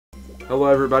Hello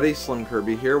everybody,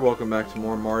 SlimKirby here. Welcome back to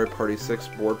more Mario Party 6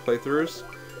 board playthroughs.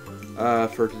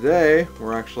 For today,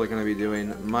 we're actually going to be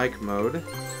doing Mic Mode.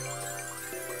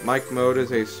 Mic Mode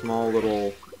is a small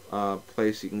little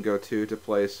place you can go to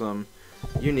play some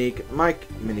unique mic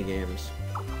minigames.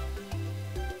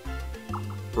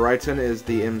 Brighton is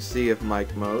the MC of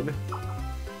Mic Mode,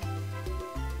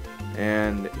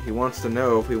 and he wants to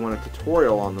know if we want a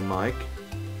tutorial on the mic.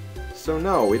 So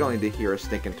no, we don't need to hear a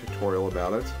stinking tutorial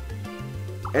about it.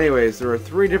 Anyways, there are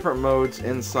 3 different modes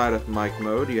inside of Mic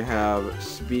Mode. You have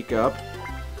Speak Up,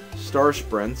 Star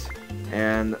Sprint,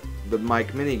 and the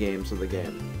mic minigames of the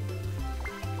game.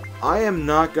 I am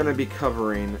not going to be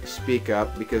covering Speak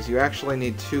Up because you actually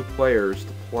need 2 players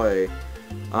to play.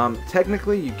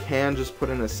 Technically, you can just put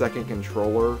in a second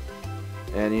controller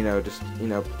and, just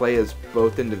play as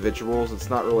both individuals. It's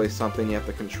not really something you have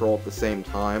to control at the same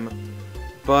time.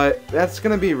 But that's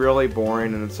going to be really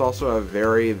boring, and it's also a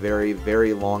very, very,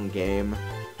 very long game.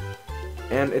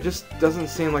 And it just doesn't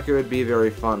seem like it would be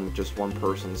very fun with just one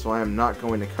person, so I am not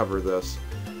going to cover this.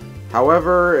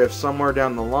 However, if somewhere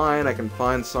down the line I can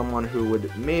find someone who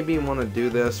would maybe want to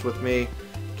do this with me,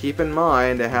 keep in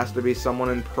mind it has to be someone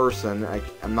in person.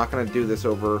 I'm not going to do this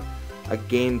over a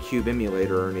GameCube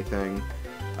emulator or anything.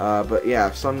 But yeah,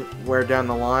 if somewhere down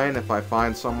the line, if I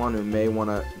find someone who may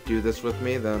want to do this with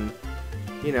me, then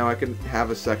I can have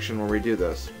a section where we do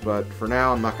this, but for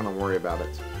now, I'm not going to worry about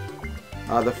it.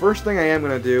 The first thing I am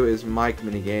going to do is mic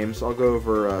minigames. I'll go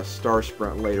over Star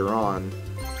Sprint later on,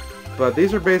 but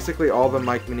these are basically all the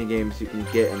mic minigames you can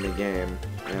get in the game,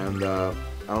 and I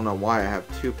don't know why I have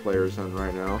 2 players in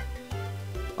right now.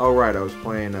 Oh right, I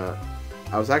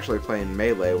was actually playing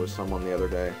Melee with someone the other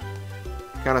day.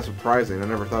 Kind of surprising, I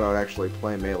never thought I would actually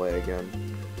play Melee again.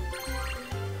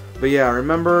 But yeah,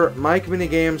 remember, mic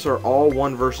minigames are all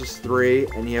 1 versus 3,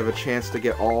 and you have a chance to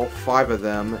get all 5 of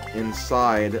them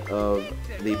inside of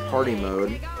the party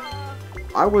mode.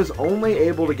 I was only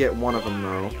able to get 1 of them,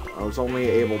 though. I was only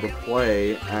able to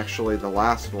play, actually, the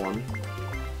last one,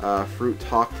 Fruit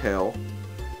Cocktail.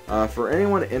 For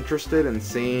anyone interested in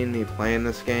seeing me playing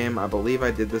this game, I believe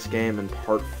I did this game in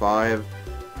part 5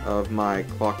 of my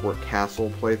Clockwork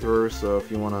Castle playthrough, so if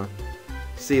you want to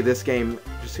see this game,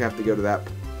 just have to go to that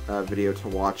video to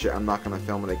watch it. I'm not going to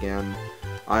film it again.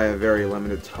 I have very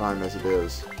limited time as it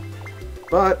is.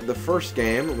 But the first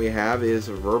game we have is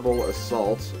Verbal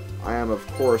Assault. I am of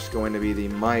course going to be the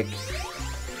mic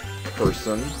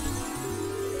person.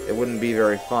 It wouldn't be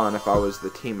very fun if I was the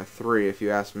team of 3, if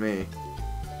you ask me.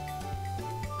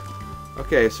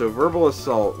 Okay, so Verbal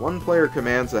Assault. 1 player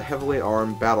commands a heavily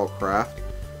armed battlecraft.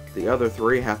 The other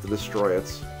 3 have to destroy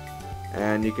it.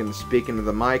 And you can speak into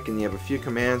the mic, and you have a few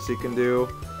commands you can do.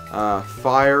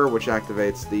 Fire, which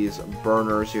activates these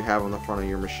burners you have on the front of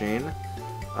your machine.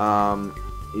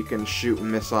 You can shoot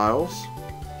missiles.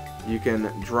 You can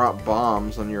drop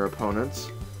bombs on your opponents.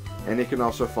 And you can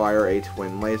also fire a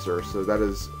twin laser. So that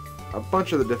is a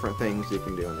bunch of the different things you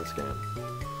can do in this game.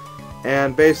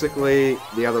 And basically,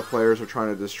 the other players are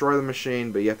trying to destroy the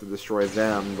machine, but you have to destroy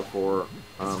them before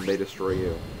they destroy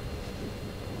you.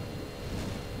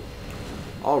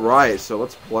 Alright, so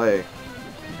let's play.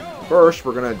 First,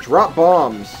 we're gonna drop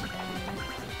bombs.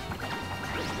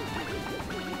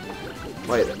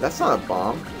 Wait, that's not a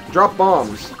bomb. Drop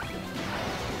bombs.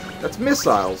 That's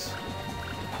missiles.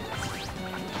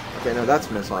 Okay, no,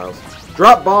 that's missiles.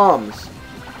 Drop bombs.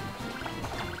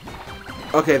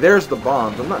 Okay, there's the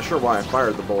bombs. I'm not sure why I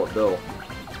fired the bullet bill.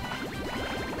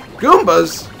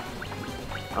 Goombas!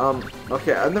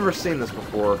 Okay, I've never seen this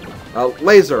before.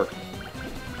 Laser.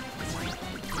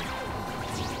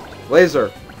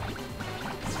 Laser.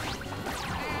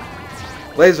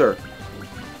 Laser.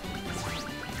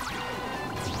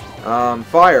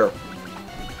 Fire.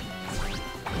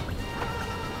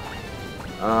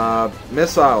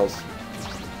 Missiles.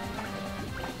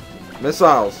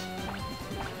 Missiles.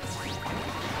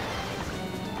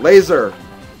 Laser.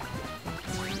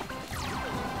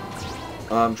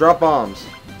 Drop bombs.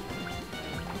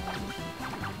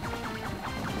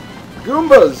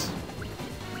 Goombas!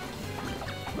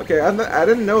 Okay, I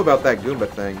didn't know about that Goomba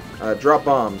thing. Drop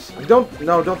bombs. Don't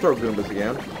throw Goombas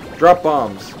again. Drop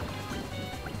bombs.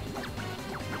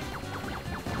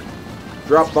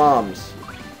 Drop bombs.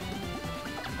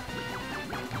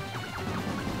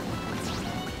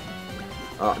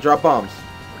 Drop bombs.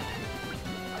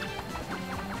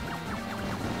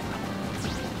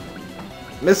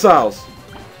 Missiles.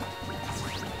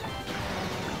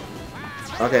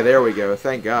 Okay, there we go.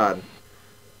 Thank God.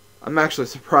 I'm actually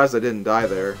surprised I didn't die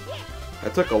there.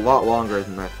 That took a lot longer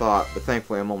than I thought, but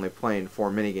thankfully I'm only playing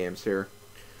 4 minigames here.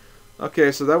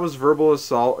 Okay, so that was Verbal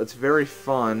Assault. It's very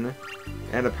fun.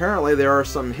 And apparently there are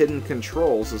some hidden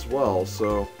controls as well,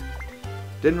 so...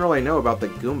 Didn't really know about the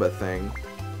Goomba thing.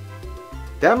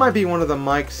 That might be one of the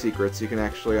Mike secrets you can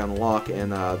actually unlock in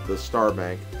the Star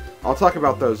Bank. I'll talk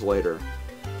about those later.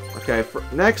 Okay,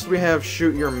 next we have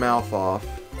Shoot Your Mouth Off,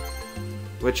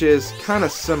 which is kind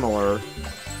of similar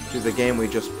to the game we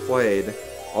just played,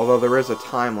 although there is a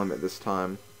time limit this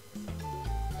time.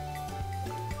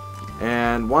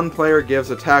 And one player gives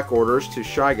attack orders to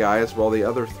Shy Guys while the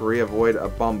other three avoid a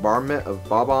bombardment of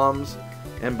bob-ombs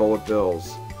and bullet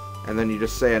bills. And then you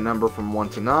just say a number from 1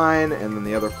 to 9, and then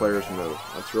the other players move.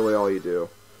 That's really all you do.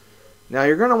 Now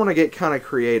you're going to want to get kind of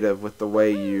creative with the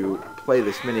way you play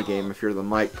this minigame if you're the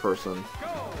Mike person.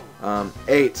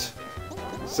 8,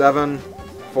 7,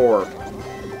 4.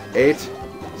 8,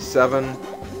 7,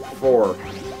 4.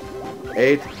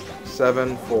 8,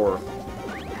 7, 4.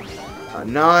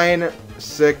 9,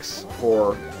 6,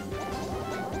 4.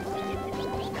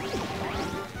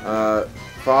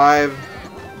 5,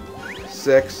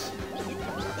 6.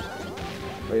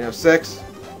 Wait, no, 6.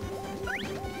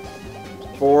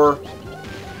 4.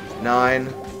 9.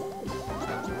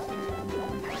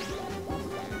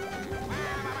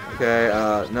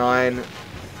 Okay, 9.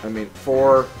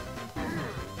 4.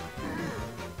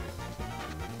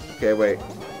 Okay, wait.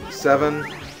 7.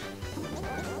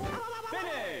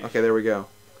 Okay, there we go.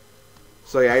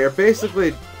 So yeah, you're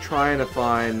basically trying to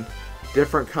find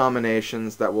different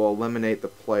combinations that will eliminate the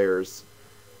players.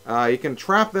 You can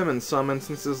trap them in some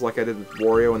instances, like I did with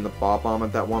Wario and the Bob-omb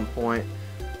at that one point.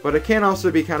 But it can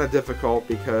also be kind of difficult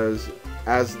because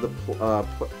as the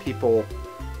people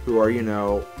who are, you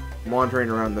know, wandering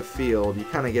around the field, you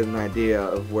kind of get an idea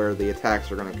of where the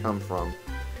attacks are going to come from.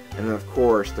 And then, of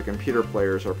course, the computer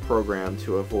players are programmed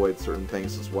to avoid certain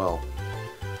things as well.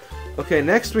 Okay,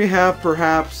 next we have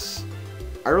perhaps...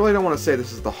 I really don't want to say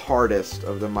this is the hardest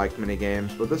of the Mike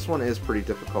minigames, but this one is pretty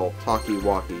difficult. Talkie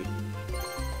Walkie.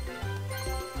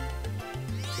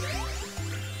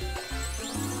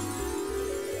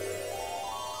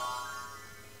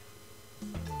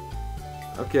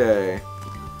 Okay.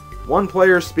 One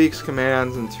player speaks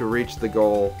commands, and to reach the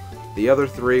goal, the other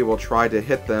three will try to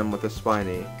hit them with a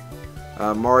spiny.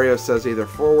 Mario says either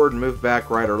forward, move back,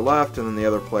 right, or left, and then the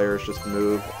other players just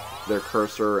move their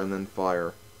cursor and then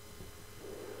fire.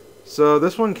 So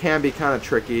this one can be kind of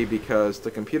tricky because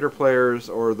the computer players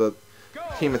or the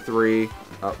team of three,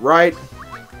 right,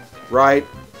 right,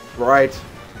 right,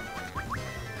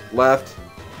 left,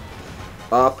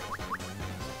 up,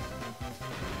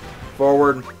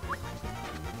 forward,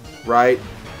 right,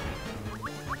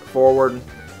 forward,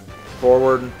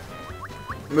 forward,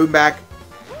 move back.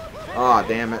 Ah,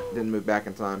 damn it, didn't move back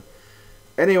in time.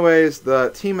 Anyways, the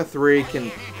team of three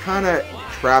can kind of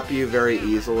trap you very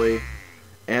easily,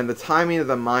 and the timing of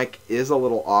the mic is a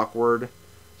little awkward,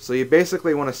 so you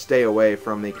basically want to stay away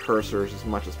from the cursors as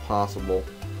much as possible.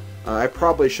 I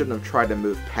probably shouldn't have tried to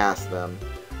move past them.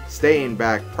 Staying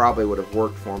back probably would have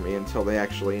worked for me until they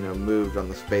actually, you know, moved on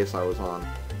the space I was on.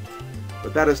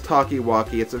 But that is Talkie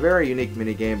Walkie. It's a very unique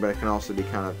minigame, but it can also be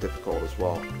kind of difficult as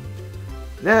well.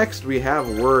 Next, we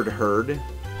have Word Herd.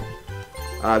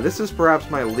 This is perhaps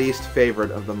my least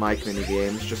favorite of the Mike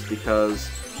minigames, just because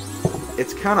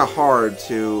it's kind of hard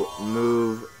to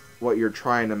move what you're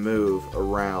trying to move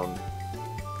around.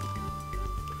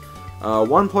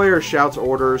 One player shouts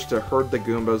orders to herd the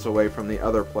Goombas away from the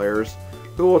other players,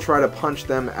 who will try to punch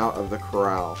them out of the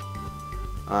corral.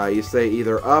 You say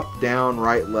either up, down,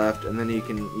 right, left, and then you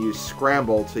can use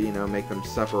scramble to, you know, make them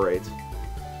separate.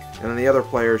 And then the other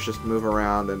players just move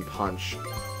around and punch.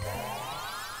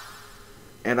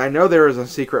 And I know there is a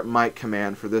secret mic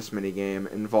command for this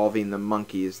minigame involving the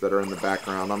monkeys that are in the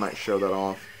background. I might show that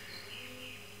off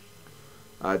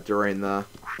during the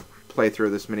playthrough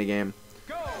of this minigame.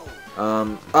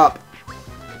 Up.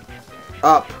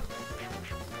 Up.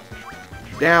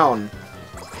 Down.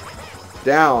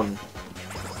 Down.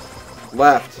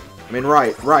 Left. I mean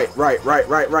right. Right. Right. Right.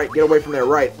 Right. Right. Get away from there.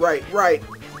 Right. Right. Right.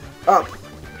 Up.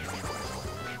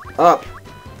 Up.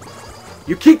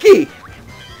 Yukiki!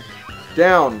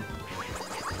 Down.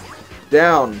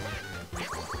 Down.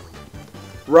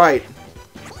 Right.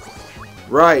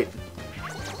 Right.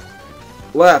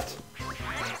 Left.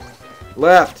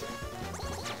 Left.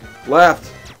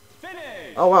 Left.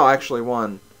 Oh wow, I actually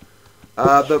won.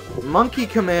 The monkey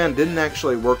command didn't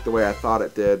actually work the way I thought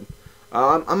it did.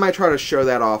 I might try to show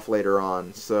that off later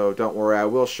on, so don't worry, I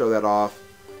will show that off.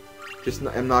 Just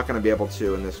I'm not going to be able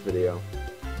to in this video.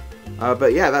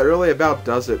 But yeah, that really about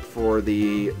does it for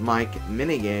the Mike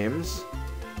minigames.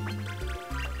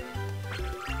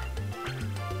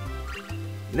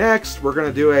 Next, we're going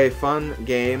to do a fun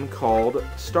game called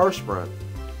Star Sprint.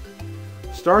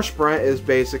 Star Sprint is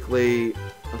basically,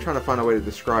 I'm trying to find a way to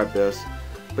describe this,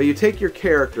 but you take your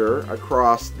character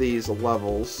across these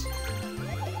levels,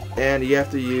 and you have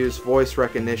to use voice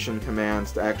recognition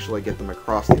commands to actually get them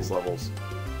across these levels.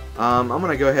 I'm going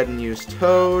to go ahead and use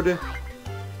Toad,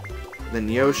 then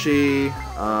Yoshi,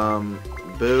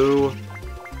 Boo,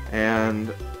 and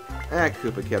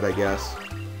Koopa Kid, I guess.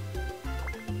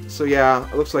 So yeah,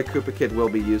 it looks like Koopa Kid will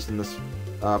be used in this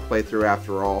playthrough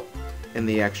after all, in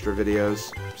the extra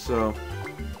videos. So,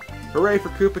 hooray for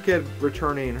Koopa Kid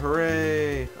returning,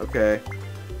 hooray! Okay.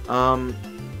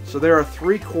 So there are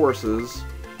 3 courses,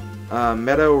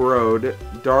 Meadow Road,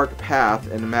 Dark Path,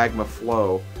 and Magma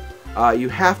Flow. You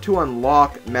have to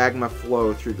unlock Magma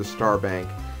Flow through the Star Bank,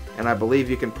 and I believe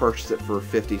you can purchase it for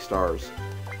 50 stars.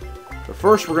 But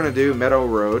first we're going to do Meadow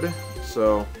Road,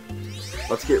 so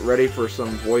let's get ready for some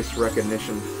voice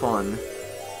recognition fun,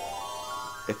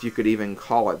 if you could even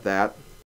call it that.